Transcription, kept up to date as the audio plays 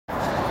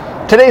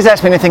Today's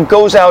Ask Me Anything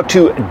goes out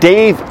to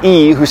Dave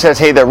E., who says,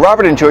 hey there,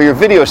 Robert, enjoy your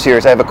video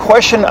series. I have a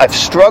question I'm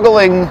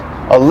struggling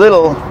a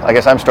little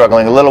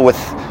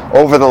with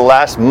over the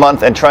last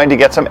month and trying to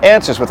get some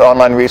answers with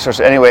online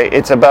resources. Anyway,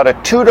 it's about a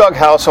 2-dog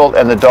household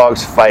and the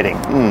dogs fighting.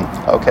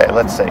 Okay,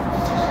 let's see.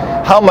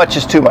 How much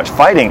is too much?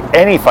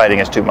 Any fighting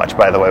is too much,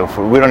 by the way.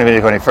 We don't even need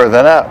to go any further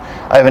than that.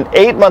 I have an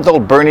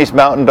 8-month-old Bernese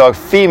Mountain Dog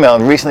female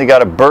and recently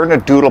got a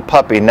Bernedoodle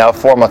puppy, now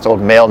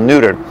 4-month-old male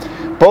neutered.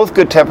 Both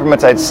good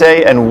temperaments, I'd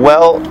say, and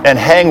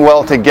hang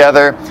well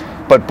together,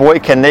 but boy,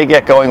 can they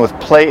get going with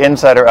play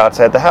inside or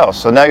outside the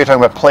house. So now you're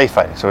talking about play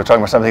fighting, so we're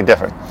talking about something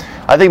different.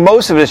 I think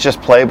most of it is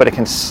just play, but it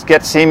can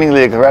get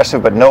seemingly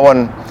aggressive, but no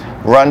one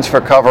runs for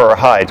cover or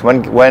hides.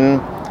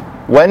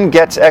 When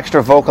gets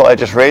extra vocal, I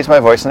just raise my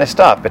voice and they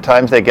stop. At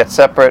times they get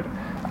separate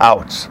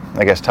outs,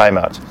 I guess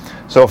timeouts.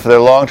 So for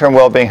their long-term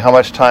well-being, how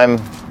much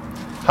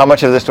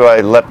of this do I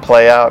let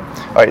play out?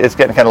 All right, it's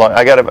getting kind of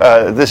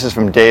long. This is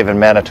from Dave in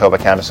Manitoba,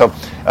 Canada. So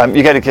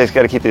you got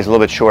to keep these a little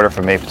bit shorter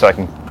for me so I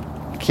can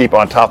keep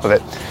on top of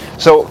it.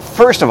 So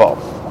first of all,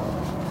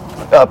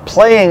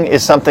 playing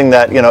is something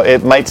that,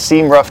 it might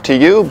seem rough to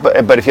you,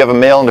 but if you have a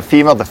male and a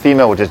female, the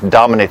female will just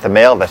dominate the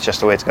male. That's just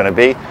the way it's going to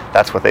be.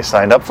 That's what they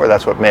signed up for.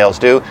 That's what males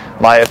do.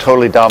 Maya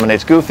totally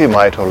dominates Goofy.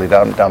 Maya totally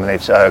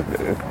dominates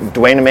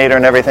Dwayne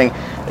and everything.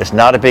 It's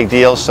not a big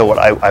deal, so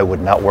I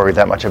would not worry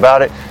that much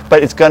about it.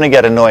 But it's going to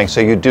get annoying,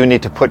 so you do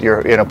need to put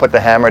the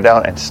hammer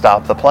down and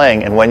stop the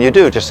playing. And when you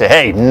do, just say,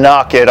 hey,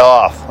 knock it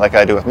off, like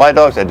I do with my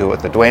dogs. I do it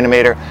with the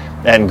Dwayne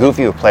and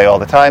Goofy, who play all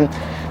the time.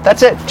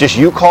 That's it. Just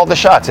you call the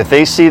shots. If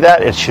they see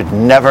that, it should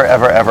never,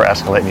 ever, ever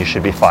escalate, and you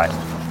should be fine.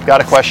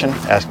 Got a question?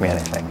 Ask me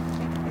anything.